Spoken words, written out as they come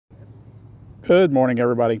Good morning,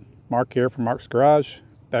 everybody. Mark here from Mark's Garage,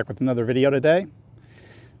 back with another video today.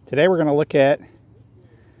 Today we're going to look at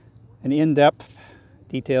an in-depth,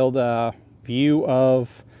 detailed view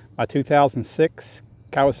of my 2006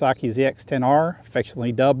 Kawasaki ZX-10R,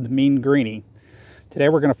 affectionately dubbed Mean Greenie. Today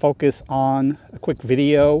we're going to focus on a quick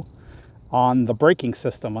video on the braking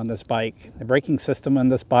system on this bike. The braking system on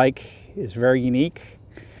this bike is very unique.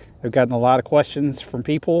 I've gotten a lot of questions from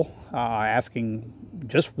people asking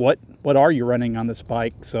just what are you running on this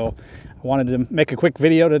bike. So I wanted to make a quick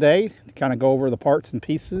video today to kind of go over the parts and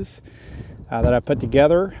pieces that I put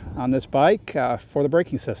together on this bike for the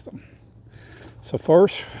braking system. So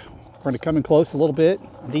first, we're going to come in close a little bit,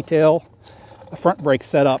 detail the front brake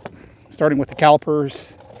setup, starting with the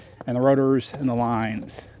calipers and the rotors and the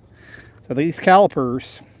lines. So these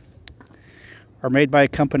calipers are made by a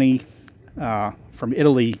company from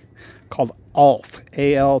Italy called Alth,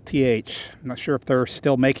 A-L-T-H. I'm not sure if they're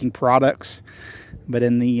still making products, but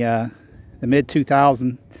in the mid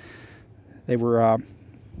 2000s, they were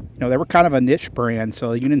they were kind of a niche brand,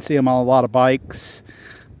 so you didn't see them on a lot of bikes,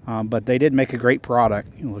 but they did make a great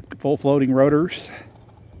product. Look, full floating rotors,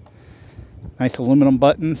 nice aluminum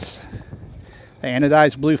buttons, the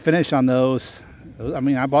anodized blue finish on those. I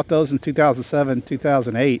mean, I bought those in 2007,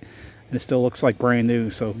 2008, and it still looks like brand new.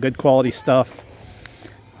 So good quality stuff.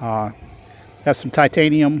 Have some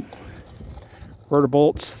titanium rotor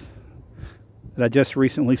bolts that I just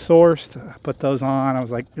recently sourced. I put those on. I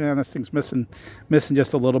was like, yeah, this thing's missing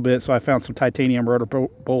just a little bit. So I found some titanium rotor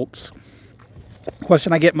bolts.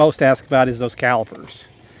 Question I get most asked about is those calipers.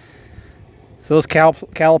 So those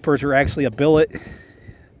calipers are actually a billet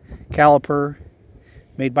caliper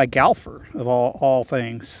made by Galfer, of all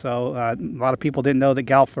things. So a lot of people didn't know that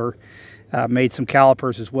Galfer made some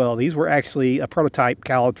calipers as well. These were actually a prototype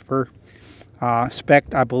caliper,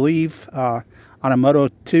 spec'd, I believe, on a Moto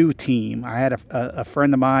 2 team. I had a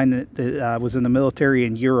friend of mine that was in the military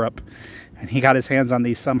in Europe, and he got his hands on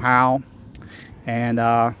these somehow. And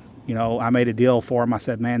you know, I made a deal for him. I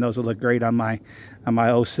said, man, those would look great on my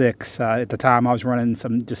 06. At the time, I was running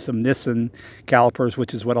just some Nissan calipers,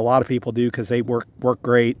 which is what a lot of people do because they work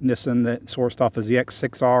great. Nissan that sourced off a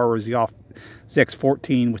ZX-6R or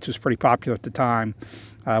ZX-14, which was pretty popular at the time.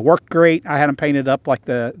 Worked great. I had them painted up like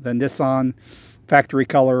the Nissan factory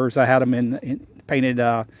colors. I had them in painted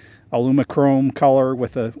alumichrome color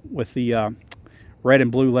with the red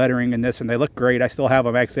and blue lettering in this, and they look great. I still have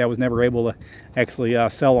them. Actually, I was never able to actually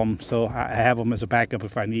sell them, so I have them as a backup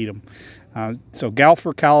if I need them. So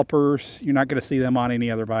Galfer calipers, you're not going to see them on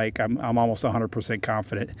any other bike. I'm almost 100%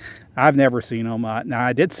 confident. I've never seen them. Now,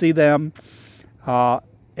 I did see them at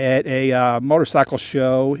a motorcycle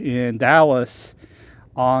show in Dallas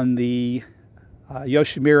on the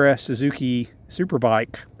Yoshimura Suzuki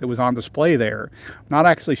Superbike that was on display there. I'm not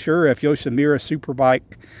actually sure if Yoshimura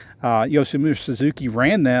Suzuki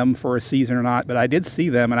ran them for a season or not, but I did see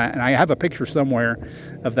them, and I have a picture somewhere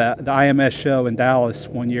of the IMS show in Dallas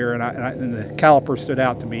one year, and the caliper stood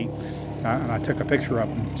out to me, and I took a picture of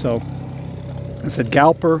them. So I said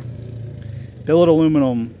Galfer billet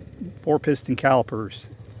aluminum 4-piston calipers,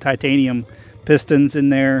 titanium pistons in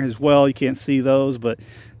there as well. You can't see those, but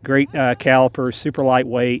great calipers, super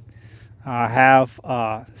lightweight. I have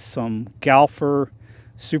some Galfer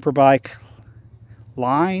Superbike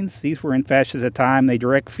lines. These were in fashion at the time. They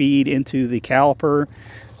direct feed into the caliper,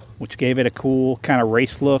 which gave it a cool kind of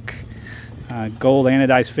race look. Gold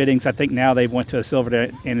anodized fittings. I think now they've went to a silver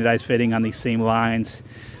anodized fitting on these same lines,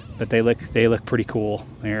 but they look pretty cool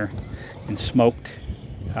there in smoked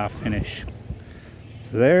finish.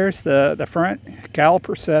 So there's the front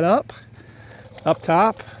caliper set up. Up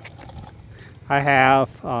top, I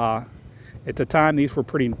have at the time these were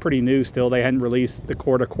pretty new still. They hadn't released the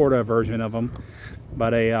quarter version of them,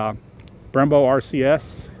 but a Brembo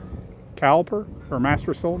RCS caliper or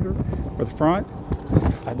master cylinder for the front.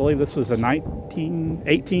 I believe this was a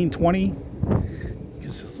 18-20.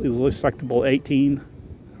 It was selectable 18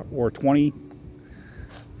 or 20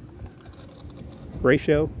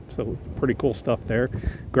 ratio, so pretty cool stuff there.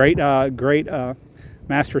 Great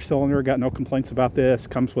master cylinder. Got no complaints about this.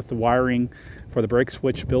 Comes with the wiring for the brake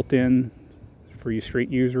switch built in for you street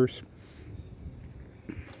users.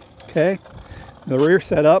 Okay, the rear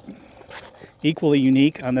setup, equally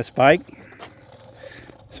unique on this bike.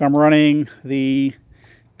 So I'm running the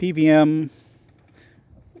PVM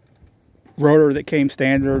rotor that came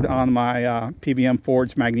standard on my PVM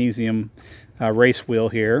Forged magnesium race wheel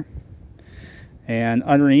here. And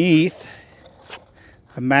underneath,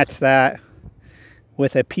 I matched that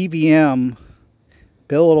with a PVM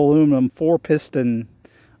billet aluminum 4-piston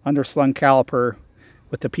underslung caliper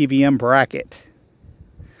with the PVM bracket.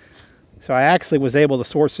 So I actually was able to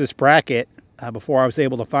source this bracket before I was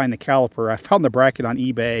able to find the caliper. I found the bracket on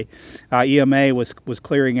eBay. EMA was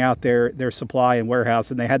clearing out their supply and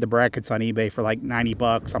warehouse, and they had the brackets on eBay for like 90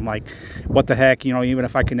 bucks. I'm like, what the heck, you know, even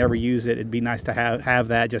if I can never use it, it'd be nice to have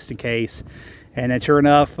that just in case. And then sure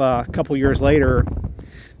enough, a couple years later,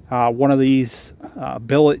 one of these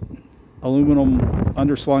billet aluminum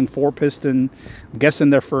underslung 4-piston, I'm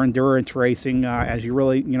guessing they're for endurance racing, as you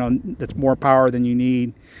really, you know, that's more power than you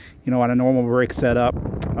need, you know, on a normal brake setup,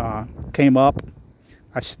 came up.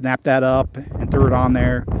 I snapped that up and threw it on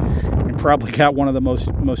there, and probably got one of the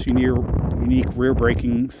most unique rear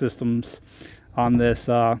braking systems on this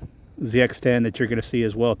ZX-10 that you're going to see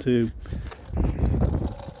as well too.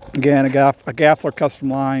 Again, a Galfer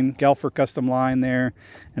custom line there,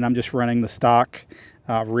 and I'm just running the stock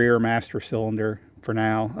rear master cylinder for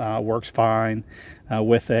now. Works fine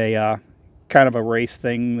with a kind of a race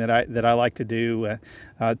thing that I like to do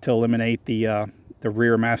to eliminate the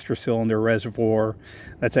rear master cylinder reservoir.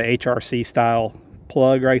 That's a HRC style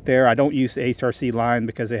plug right there. I don't use the HRC line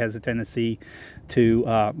because it has a tendency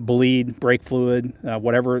to bleed brake fluid.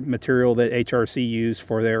 Whatever material that HRC use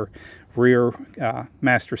for their rear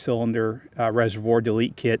master cylinder reservoir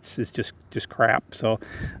delete kits is just crap. So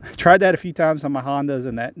I tried that a few times on my Hondas,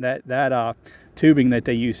 and that tubing that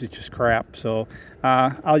they use is just crap. So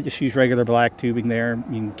I'll just use regular black tubing there.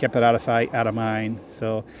 You can keep it out of sight, out of mind.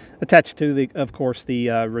 So attached to of course the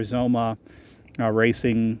Rizoma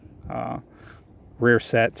racing rear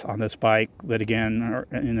sets on this bike that, again,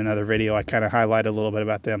 in another video I kind of highlighted a little bit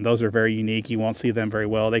about them. Those are very unique. You won't see them very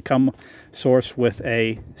well. They come sourced with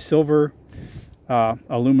a silver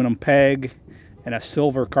aluminum peg and a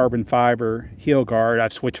silver carbon fiber heel guard.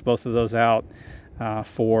 I've switched both of those out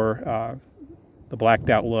for the blacked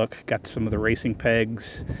out look. Got some of the racing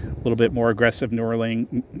pegs, a little bit more aggressive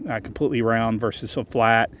knurling, completely round versus so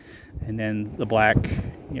flat, and then the black,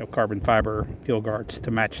 you know, carbon fiber heel guards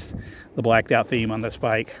to match the blacked out theme on this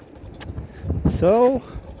bike. So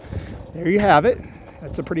there you have it.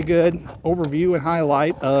 That's a pretty good overview and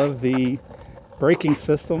highlight of the braking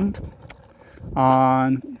system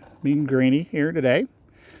on me and Greenie here today.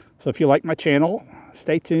 So if you like my channel,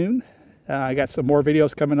 stay tuned. I got some more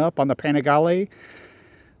videos coming up on the Panigale,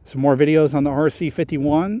 some more videos on the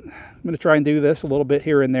RC51. I'm going to try and do this a little bit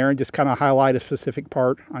here and there and just kind of highlight a specific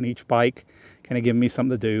part on each bike, kind of give me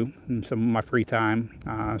something to do in some of my free time.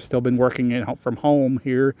 I've still been working from home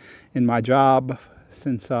here in my job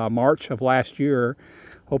since March of last year,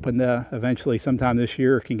 hoping to eventually sometime this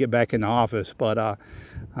year can get back in the office. But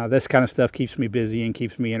this kind of stuff keeps me busy and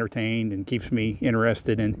keeps me entertained and keeps me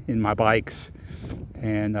interested in my bikes,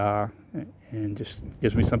 and just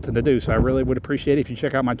gives me something to do. So I really would appreciate it if you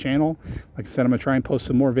check out my channel. Like I said, I'm going to try and post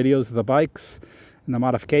some more videos of the bikes and the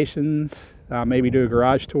modifications, maybe do a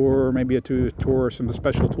garage tour, maybe a tour of some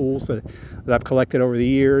special tools that I've collected over the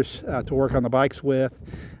years to work on the bikes with.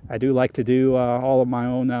 I do like to do all of my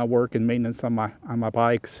own work and maintenance on my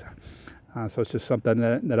bikes. So it's just something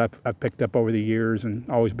that I've picked up over the years and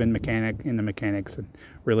always been into mechanics and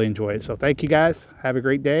really enjoy it. So thank you guys. Have a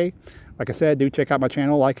great day. Like I said, do check out my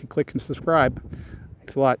channel, like and click and subscribe.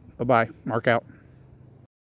 Thanks a lot. Bye-bye. Mark out.